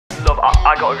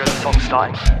I gotta go, the song's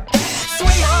starting.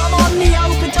 Sweetheart on the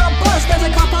open top bus, there's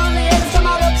a cop on the end,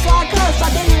 somehow looks like us.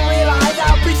 I didn't realise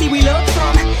how pretty we look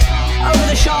from over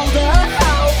the shoulder,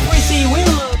 how pretty we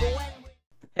look.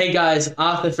 Hey guys,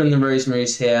 Arthur from the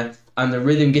Rosemaries here. I'm the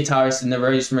rhythm guitarist in the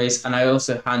Rosemaries, and I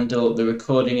also handle the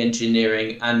recording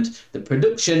engineering and the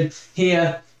production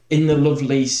here in the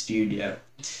lovely studio.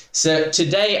 So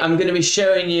today I'm going to be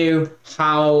showing you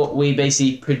how we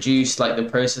basically produce like the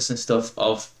process and stuff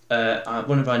of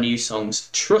one of our new songs,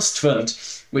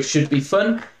 Trustfund, which should be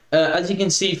fun. As you can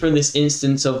see from this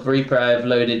instance of Reaper I've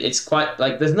loaded, it's quite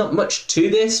like there's not much to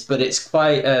this, but it's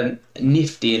quite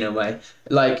nifty in a way.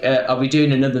 Like I'll be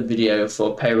doing another video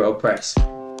for Payroll Press.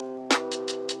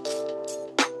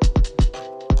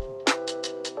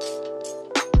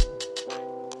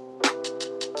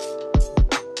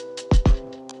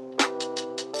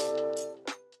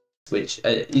 Which,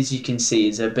 as you can see,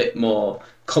 is a bit more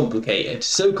complicated.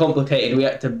 So complicated we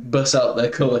had to bust out the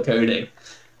colour coding.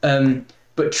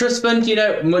 But Trustfund, you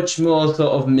know, much more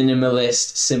sort of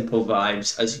minimalist, simple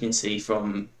vibes, as you can see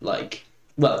from, like,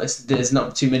 well, there's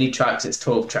not too many tracks, it's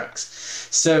 12 tracks.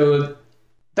 So,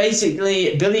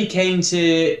 basically, Billy came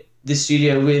to the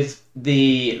studio with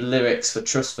the lyrics for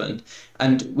Trustfund,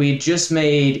 and we just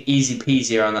made Easy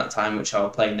Peasy around that time, which I'll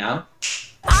play now.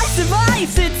 I survived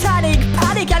satanic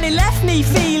panic and it left me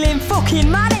feeling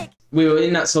fucking manic. We were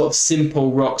in that sort of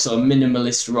simple rock, sort of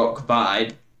minimalist rock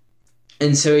vibe.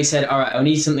 And so he said, all right, I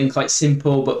need something quite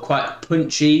simple, but quite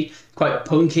punchy, quite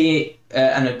punky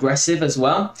and aggressive as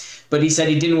well. But he said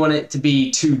he didn't want it to be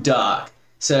too dark.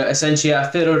 So essentially I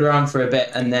fiddled around for a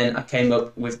bit and then I came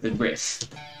up with the riff.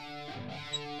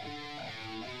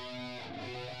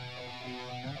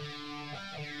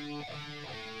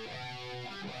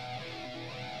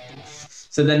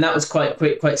 So then that was quite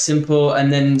quick, quite simple.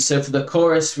 And then so for the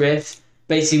chorus riff,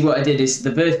 basically what I did is the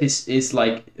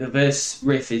verse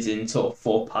riff is in sort of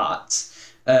 4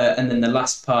 parts. And then the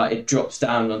last part, it drops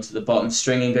down onto the bottom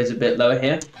string and goes a bit lower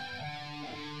here.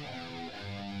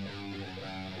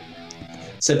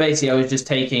 So basically I was just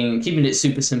keeping it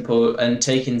super simple and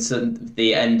taking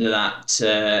the end of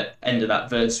that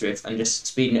verse riff and just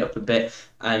speeding it up a bit.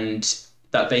 And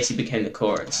that basically became the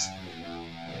chorus.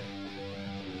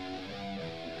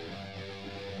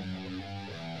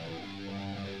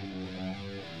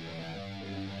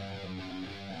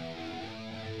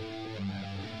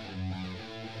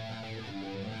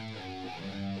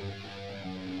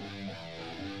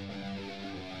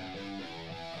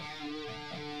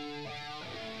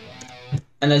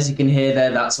 And as you can hear there,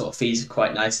 that sort of feeds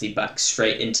quite nicely back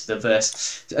straight into the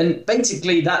verse. And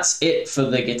basically that's it for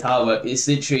the guitar work. It's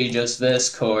literally just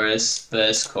verse, chorus,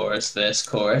 verse, chorus, verse,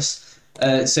 chorus.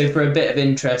 So for a bit of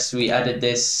interest, I added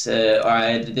this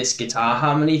guitar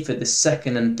harmony for the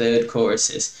second and third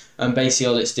choruses. And basically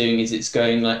all it's doing is it's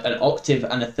going like an octave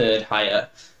and a third higher,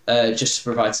 just to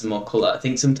provide some more colour. I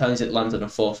think sometimes it lands on a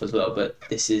fourth as well, but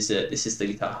this is the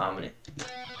guitar harmony.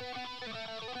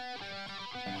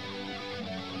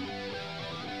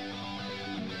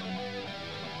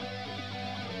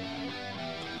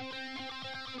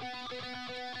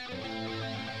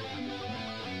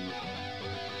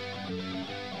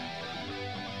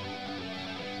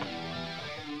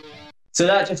 So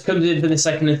that just comes in for the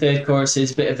second and third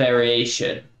choruses, bit of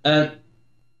variation. So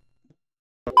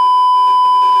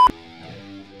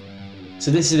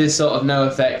this is a sort of no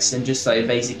effects and just like a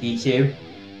basic EQ.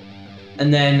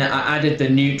 And then I added the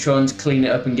neutron to clean it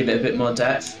up and give it a bit more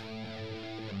depth.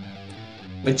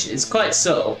 Which is quite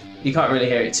subtle, you can't really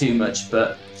hear it too much,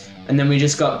 but... And then we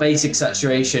just got basic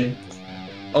saturation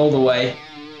all the way.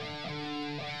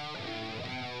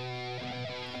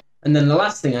 And then the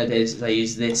last thing I did is I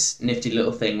used this nifty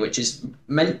little thing, which is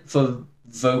meant for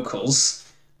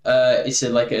vocals. It's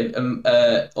like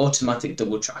a automatic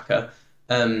double tracker.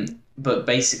 But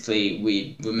basically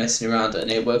we were messing around and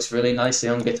it works really nicely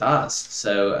on guitars.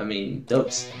 So, I mean,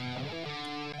 dubs.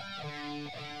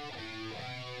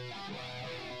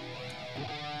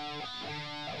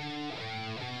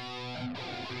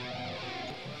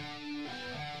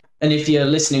 And if you're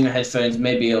listening with headphones,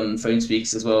 maybe on phone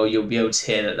speakers as well, you'll be able to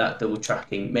hear that double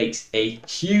tracking makes a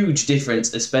huge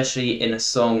difference, especially in a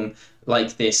song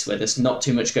like this where there's not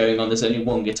too much going on, there's only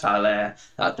one guitar layer.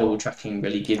 That double tracking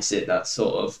really gives it that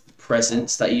sort of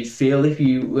presence that you'd feel if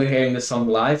you were hearing the song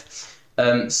live.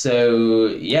 So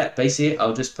yeah, basically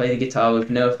I'll just play the guitar with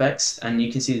no effects and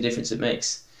you can see the difference it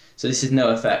makes. So this is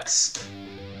no effects.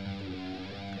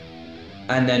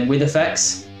 And then with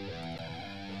effects,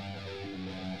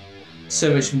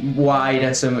 so much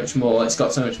wider, so much more, it's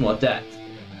got so much more depth.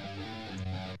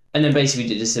 And then basically we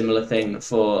did a similar thing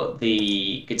for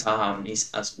the guitar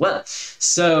harmonies as well.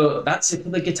 So that's it for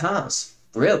the guitars.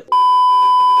 Brilliant.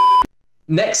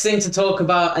 Next thing to talk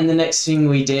about, and the next thing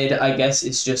we did, I guess,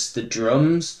 is just the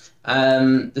drums.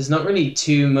 There's not really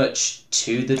too much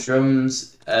to the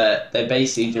drums. They're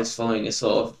basically just following a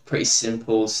sort of pretty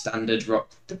simple standard rock.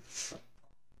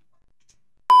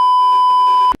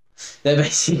 They're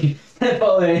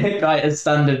following quite a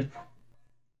standard.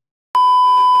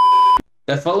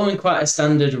 They're following quite a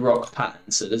standard rock pattern,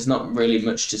 so there's not really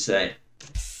much to say.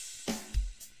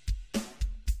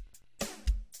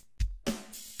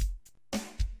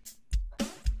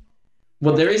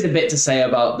 What there is a bit to say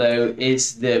about, though,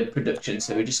 is the production.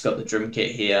 So we just got the drum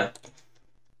kit here.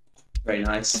 Very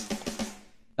nice.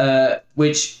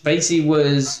 Which basically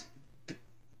was...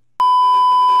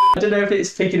 I don't know if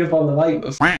it's picking up on the mic,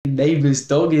 but neighbour's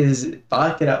dog is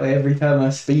barking at me every time I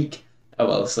speak. Oh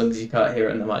well, as long as you can't hear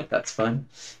it on the mic, that's fine.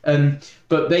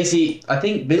 But basically, I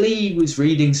think Billy was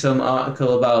reading some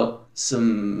article about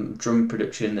some drum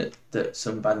production that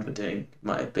some band were doing.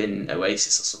 Might have been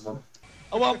Oasis or someone.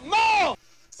 I want more!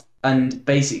 And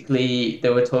basically,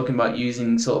 they were talking about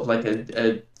using sort of like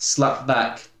a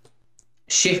slapback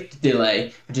shift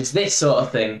delay, which is this sort of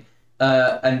thing.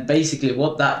 And basically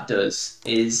what that does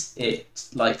is it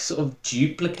like sort of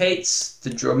duplicates the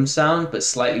drum sound, but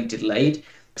slightly delayed.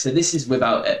 So this is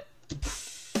without it.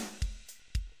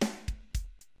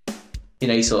 You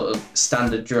know, sort of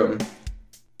standard drum.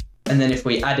 And then if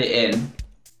we add it in,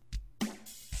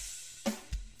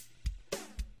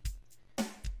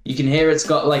 you can hear it's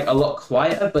got like a lot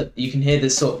quieter, but you can hear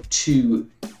there's sort of two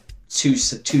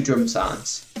drum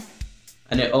sounds.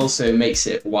 And it also makes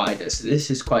it wider. So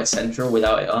this is quite central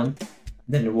without it on.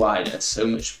 Then wider, so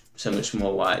much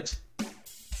more wide.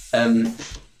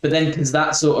 But then because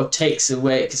that sort of takes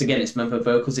away, because again it's meant for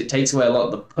vocals, it takes away a lot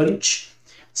of the punch.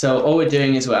 So all we're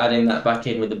doing is we're adding that back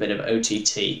in with a bit of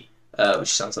OTT, which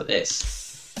sounds like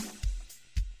this.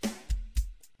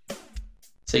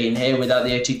 So you can hear without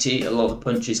the OTT, a lot of the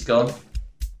punch is gone.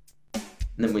 And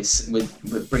then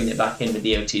we're bringing it back in with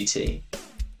the OTT.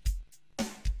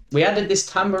 We added this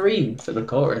tambourine for the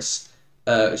chorus,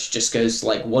 which just goes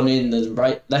like one in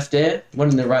the left ear, one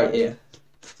in the right ear.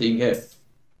 So you can go.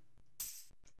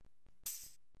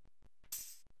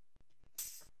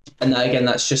 And that, again,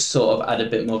 that's just sort of add a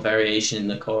bit more variation in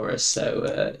the chorus.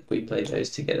 So if we play those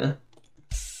together.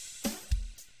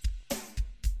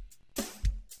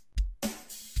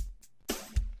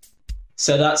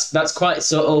 So that's quite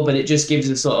subtle, but it just gives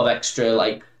a sort of extra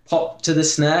like pop to the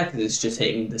snare because it's just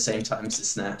hitting the same time as the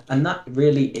snare, and that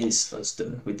really is us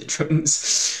done with the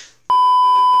drums.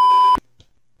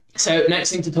 So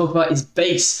next thing to talk about is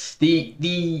bass.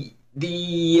 The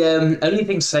only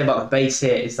thing to say about the bass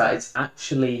here is that it's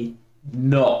actually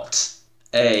not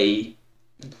a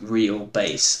real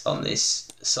bass on this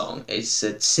song. It's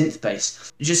a synth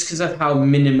bass, just because of how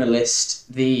minimalist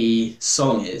the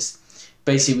song is.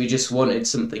 Basically, we just wanted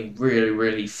something really,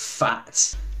 really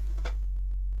fat.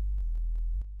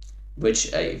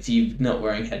 Which, if you're not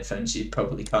wearing headphones, you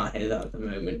probably can't hear that at the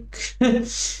moment.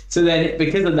 So then,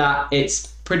 because of that, it's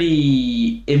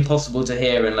pretty impossible to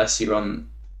hear unless you're on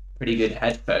pretty good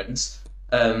headphones.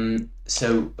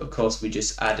 So, of course, we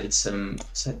just added some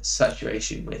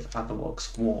saturation with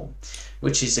Avalog's Warm,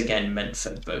 which is, again, meant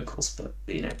for vocals, but,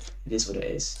 you know, it is what it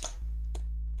is.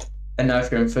 And now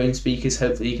if you're on phone speakers,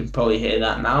 hopefully you can probably hear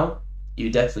that now. You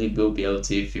definitely will be able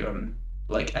to if you're on,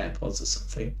 like, AirPods or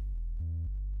something.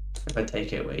 If I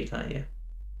take it away, you can't hear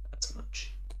as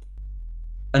much.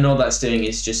 And all that's doing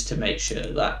is just to make sure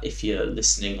that if you're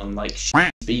listening on like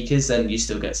speakers, then you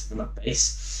still get some of that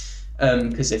bass.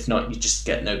 Because if not, you just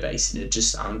get no bass and it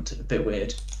just sounds a bit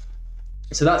weird.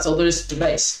 So that's all there is to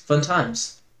bass. Fun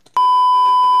times.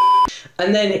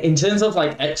 And then in terms of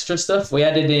like extra stuff, we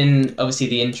added in obviously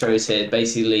the intros here.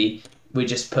 Basically, we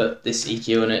just put this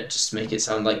EQ on it just to make it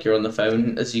sound like you're on the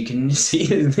phone. As you can see,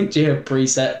 there's actually a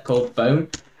preset called phone.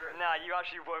 You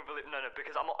actually won't believe no,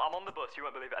 because I'm on the bus, you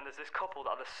won't believe it, and there's this couple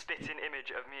that have a spitting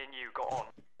image of me and you got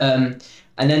on.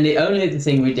 And then the only other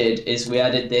thing we did is we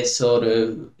added this sort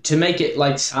of, to make it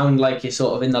like sound like you're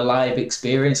sort of in the live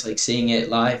experience, like seeing it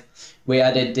live, we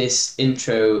added this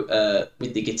intro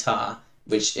with the guitar,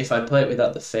 which if I play it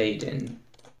without the fade in,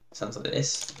 sounds like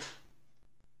this.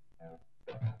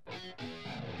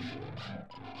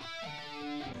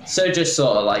 So just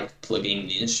sort of like plugging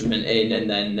the instrument in and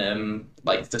then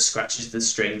like the scratches, the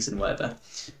strings and whatever.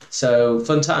 So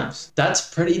fun times.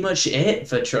 That's pretty much it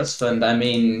for Trustfund. I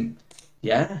mean,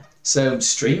 yeah, So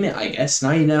stream it, I guess.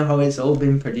 Now you know how it's all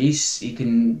been produced. You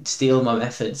can steal my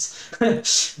methods.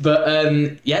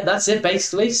 But yeah, that's it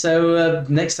basically. So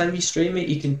next time you stream it,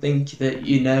 you can think that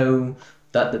you know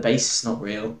that the bass is not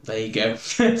real. There you go.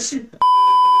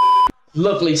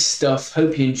 Lovely stuff.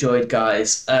 Hope you enjoyed,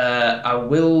 guys. I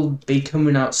will be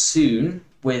coming out soon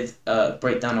with a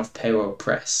breakdown of Payroll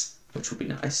Press, which will be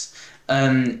nice.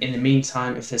 In the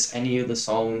meantime, if there's any other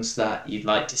songs that you'd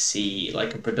like to see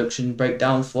like a production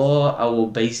breakdown for, I'll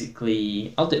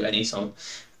do any song.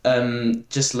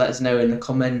 Just let us know in the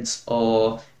comments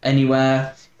or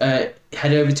anywhere. Head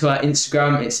over to our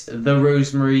Instagram. It's the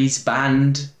Rosemaries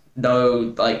Band.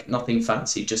 No, like nothing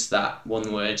fancy, just that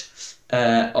one word.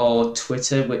 Or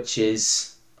Twitter, which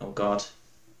is, oh god.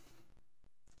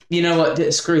 You know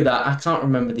what? Screw that. I can't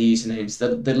remember the usernames.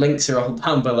 The links are all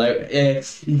down below.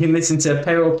 You can listen to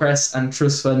Payroll Press and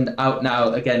Trustfund out now.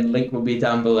 Again, link will be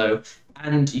down below.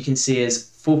 And you can see us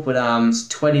Forward Arms,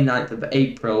 29th of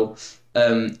April,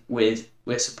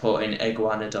 we're supporting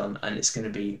Iguanodon, and it's going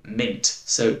to be mint.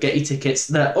 So get your tickets.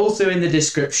 They're also in the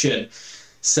description.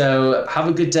 So have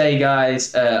a good day,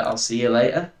 guys. I'll see you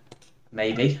later.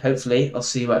 Maybe, hopefully, I'll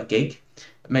see you at a gig.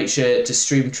 Make sure to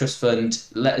stream Trustfund.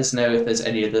 Let us know if there's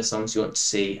any other songs you want to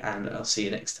see, and I'll see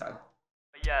you next time.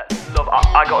 Yeah, love,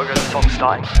 I gotta go, the song's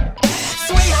starting.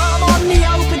 Sweetheart, on the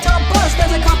open top bus,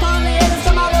 there's a cop on the other side.